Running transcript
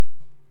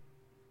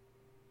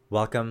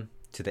Welcome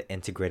to the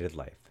Integrated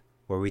Life,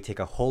 where we take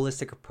a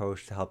holistic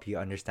approach to help you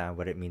understand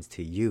what it means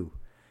to you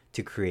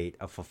to create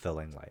a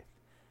fulfilling life.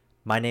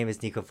 My name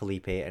is Nico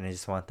Felipe, and I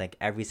just want to thank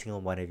every single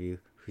one of you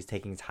who's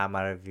taking time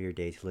out of your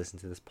day to listen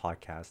to this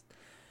podcast,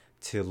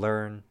 to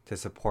learn, to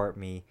support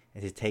me,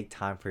 and to take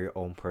time for your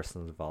own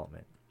personal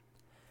development.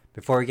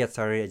 Before we get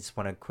started, I just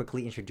want to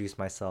quickly introduce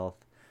myself,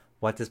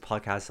 what this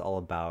podcast is all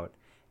about,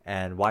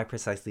 and why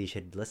precisely you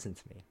should listen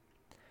to me.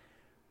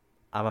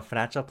 I'm a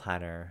financial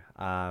planner,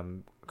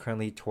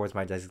 currently towards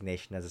my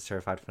designation as a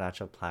certified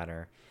financial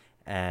planner.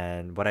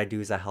 And what I do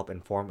is I help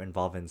inform,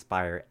 involve, and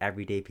inspire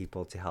everyday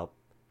people to help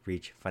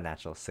reach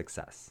financial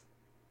success.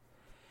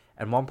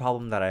 And one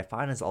problem that I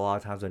find is a lot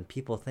of times when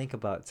people think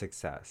about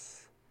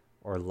success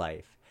or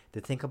life, they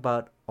think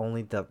about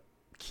only the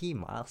key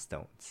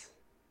milestones.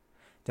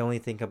 They only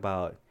think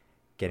about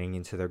getting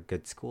into their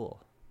good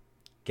school,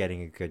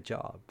 getting a good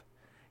job,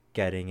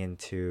 getting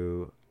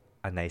into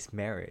a nice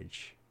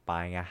marriage,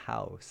 buying a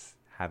house,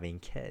 having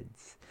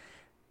kids,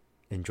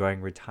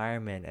 enjoying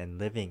retirement, and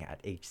living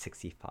at age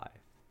 65.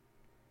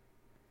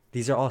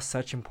 These are all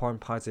such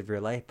important parts of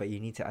your life, but you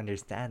need to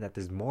understand that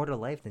there's more to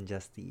life than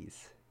just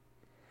these.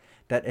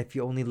 That if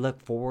you only look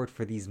forward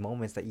for these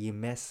moments, that you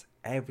miss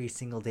every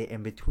single day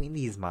in between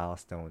these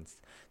milestones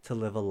to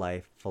live a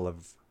life full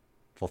of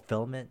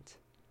fulfillment,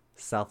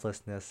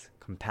 selflessness,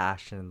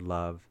 compassion,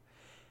 love,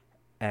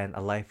 and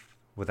a life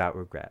without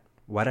regret,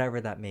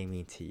 whatever that may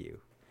mean to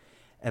you.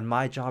 And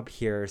my job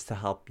here is to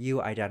help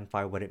you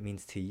identify what it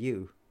means to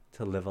you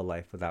to live a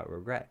life without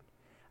regret.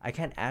 I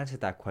can't answer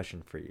that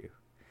question for you.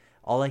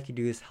 All I can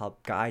do is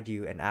help guide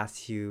you and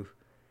ask you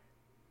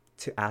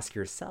to ask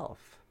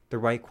yourself the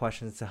right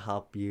questions to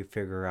help you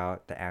figure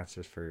out the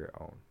answers for your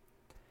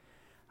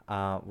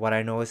own. What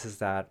I notice is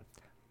that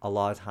a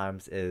lot of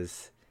times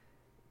is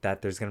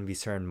that there's going to be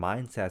certain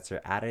mindsets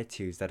or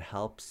attitudes that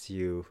helps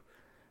you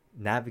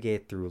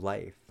navigate through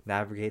life,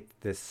 navigate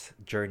this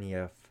journey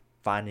of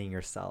finding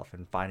yourself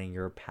and finding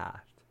your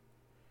path.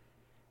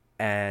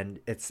 And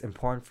it's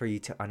important for you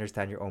to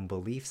understand your own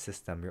belief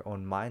system, your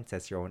own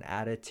mindsets, your own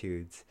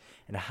attitudes,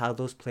 and how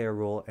those play a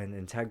role in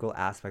integral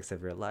aspects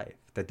of your life,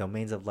 the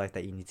domains of life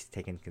that you need to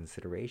take into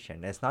consideration.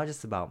 And it's not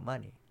just about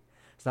money.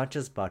 It's not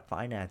just about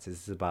finances.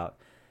 It's about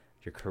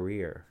your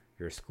career,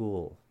 your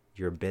school,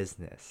 your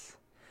business,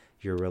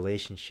 your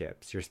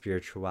relationships, your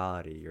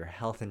spirituality, your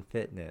health and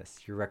fitness,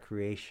 your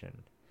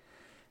recreation.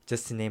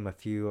 Just to name a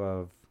few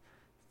of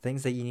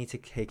things that you need to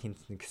take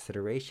into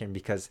consideration,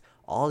 because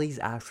all these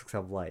aspects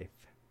of life,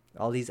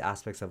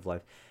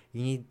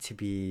 you need to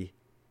be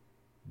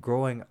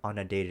growing on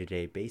a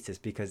day-to-day basis,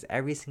 because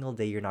every single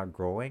day you're not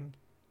growing,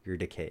 you're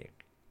decaying.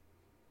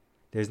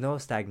 There's no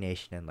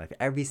stagnation in life.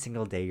 Every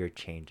single day you're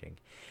changing.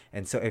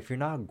 And so if you're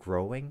not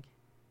growing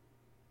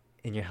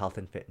in your health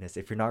and fitness,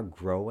 if you're not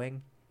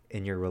growing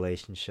in your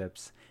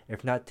relationships,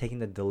 if you're not taking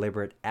the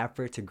deliberate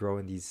effort to grow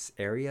in these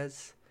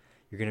areas,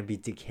 you're going to be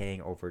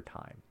decaying over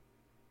time.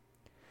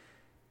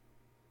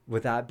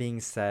 With that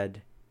being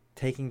said,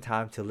 taking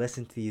time to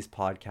listen to these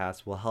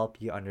podcasts will help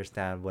you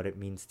understand what it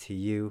means to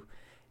you,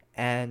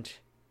 and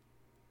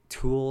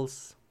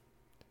tools,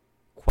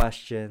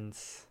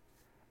 questions,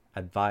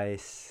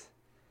 advice,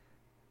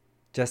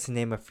 just to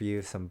name a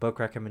few, some book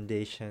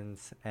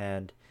recommendations,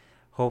 and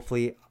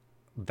hopefully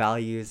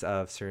values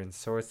of certain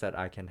sorts that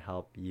I can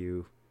help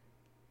you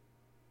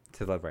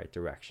to the right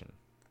direction.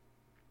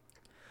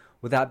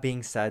 With that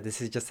being said, this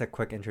is just a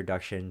quick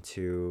introduction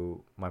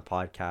to my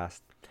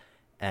podcast.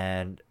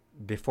 And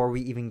before we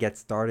even get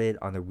started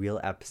on the real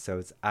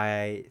episodes,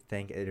 I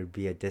think it would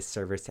be a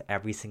disservice to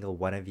every single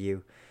one of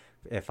you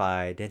if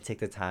I didn't take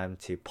the time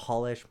to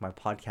polish my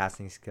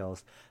podcasting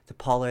skills, to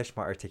polish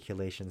my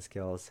articulation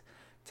skills,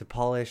 to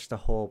polish the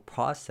whole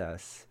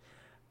process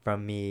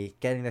from me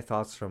getting the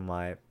thoughts from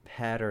my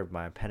head or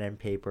my pen and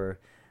paper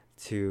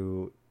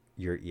to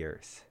your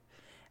ears.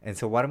 And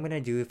so what I'm going to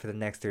do for the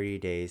next 30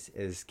 days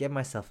is give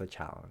myself a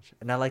challenge.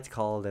 And I like to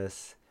call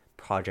this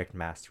Project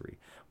Mastery,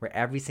 where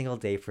every single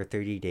day for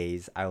 30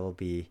 days I will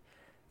be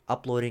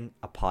uploading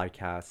a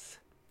podcast,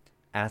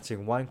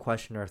 answering one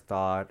question or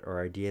thought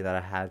or idea that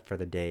I had for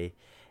the day,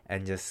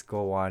 and just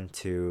go on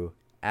to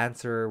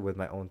answer with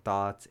my own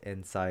thoughts,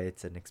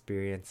 insights, and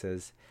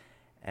experiences,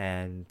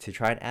 and to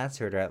try and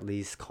answer it or at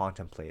least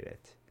contemplate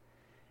it.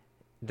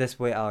 This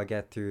way I'll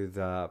get through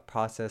the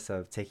process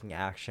of taking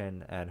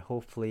action, and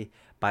hopefully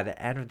by the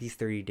end of these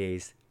 30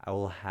 days I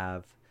will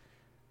have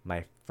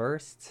my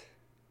first,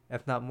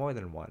 if not more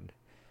than one,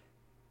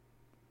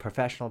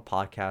 professional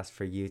podcast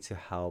for you to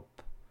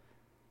help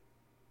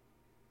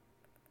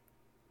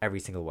every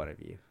single one of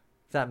you.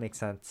 If that makes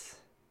sense,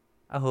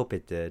 I hope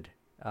it did.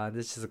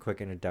 This is a quick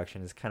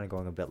introduction. It's kind of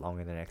going a bit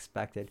longer than I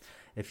expected.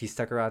 If you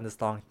stuck around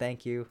this long,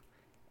 thank you.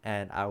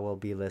 And I will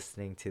be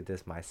listening to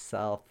this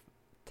myself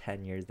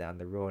 10 years down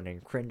the road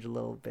and cringe a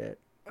little bit.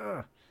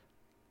 Ugh.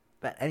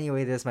 But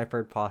anyway, this is my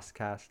first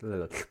podcast.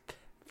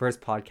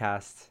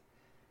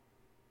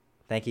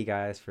 Thank you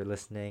guys for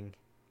listening.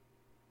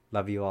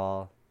 Love you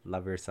all.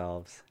 Love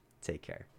yourselves. Take care.